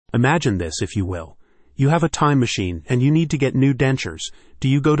Imagine this, if you will. You have a time machine and you need to get new dentures. Do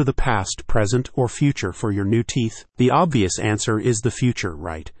you go to the past, present, or future for your new teeth? The obvious answer is the future,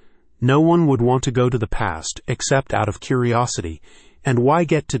 right? No one would want to go to the past except out of curiosity. And why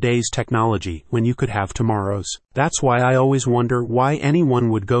get today's technology when you could have tomorrow's? That's why I always wonder why anyone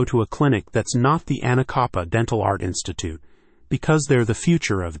would go to a clinic that's not the Anacapa Dental Art Institute. Because they're the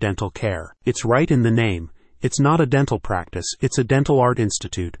future of dental care. It's right in the name. It's not a dental practice, it's a dental art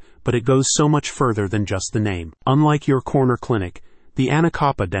institute, but it goes so much further than just the name. Unlike your corner clinic, the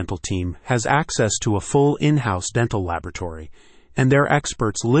Anacapa dental team has access to a full in-house dental laboratory, and their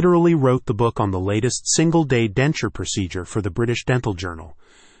experts literally wrote the book on the latest single-day denture procedure for the British Dental Journal.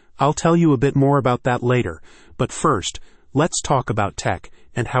 I'll tell you a bit more about that later, but first, let's talk about tech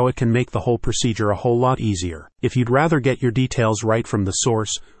and how it can make the whole procedure a whole lot easier. If you'd rather get your details right from the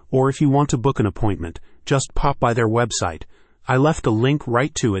source, or if you want to book an appointment, just pop by their website. I left a link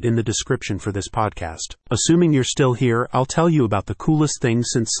right to it in the description for this podcast. Assuming you're still here, I'll tell you about the coolest thing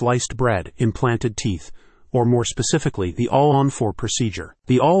since sliced bread, implanted teeth, or more specifically, the All-on-4 procedure.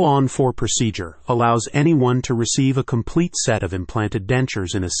 The All-on-4 procedure allows anyone to receive a complete set of implanted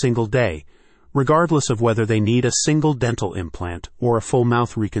dentures in a single day, regardless of whether they need a single dental implant or a full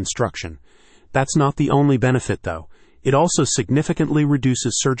mouth reconstruction. That's not the only benefit, though. It also significantly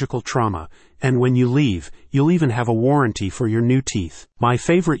reduces surgical trauma, and when you leave, you'll even have a warranty for your new teeth. My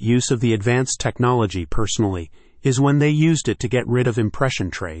favorite use of the advanced technology, personally, is when they used it to get rid of impression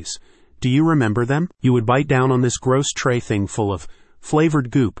trays. Do you remember them? You would bite down on this gross tray thing full of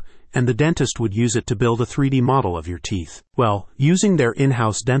flavored goop, and the dentist would use it to build a 3D model of your teeth. Well, using their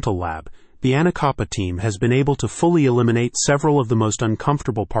in-house dental lab, the Anacapa team has been able to fully eliminate several of the most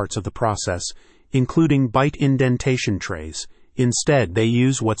uncomfortable parts of the process, including bite indentation trays. Instead, they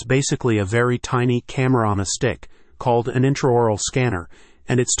use what's basically a very tiny camera on a stick, called an intraoral scanner,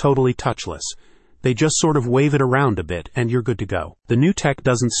 and it's totally touchless. They just sort of wave it around a bit, and you're good to go. The new tech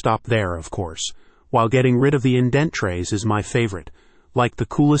doesn't stop there, of course. While getting rid of the indent trays is my favorite, like the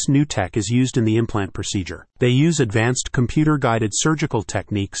coolest new tech is used in the implant procedure. They use advanced computer-guided surgical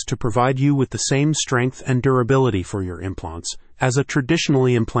techniques to provide you with the same strength and durability for your implants as a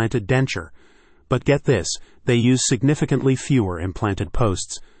traditionally implanted denture. But get this, they use significantly fewer implanted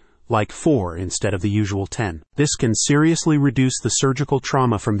posts, like 4 instead of the usual 10. This can seriously reduce the surgical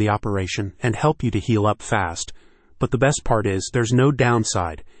trauma from the operation and help you to heal up fast. But the best part is, there's no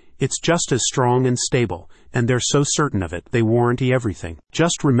downside. It's just as strong and stable, and they're so certain of it, they warranty everything.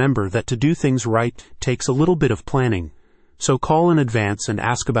 Just remember that to do things right takes a little bit of planning. So call in advance and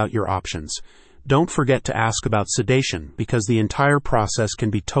ask about your options. Don't forget to ask about sedation, because the entire process can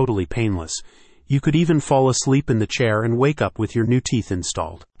be totally painless. You could even fall asleep in the chair and wake up with your new teeth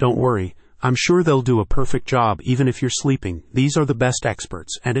installed. Don't worry, I'm sure they'll do a perfect job even if you're sleeping. These are the best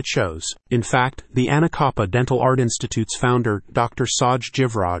experts, and it shows. In fact, the Anacapa Dental Art Institute's founder, Dr. Saj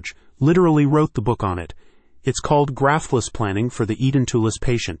Jivraj, literally wrote the book on it. It's called Graftless Planning for the Edentulous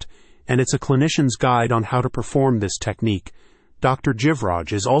Patient, and it's a clinician's guide on how to perform this technique. Dr.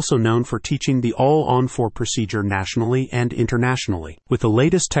 Jivraj is also known for teaching the All-on-4 procedure nationally and internationally. With the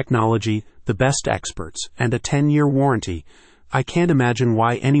latest technology, the best experts, and a 10-year warranty, I can't imagine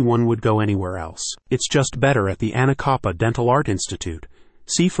why anyone would go anywhere else. It's just better at the Anacapa Dental Art Institute.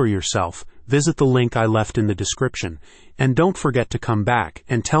 See for yourself, visit the link I left in the description, and don't forget to come back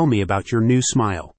and tell me about your new smile.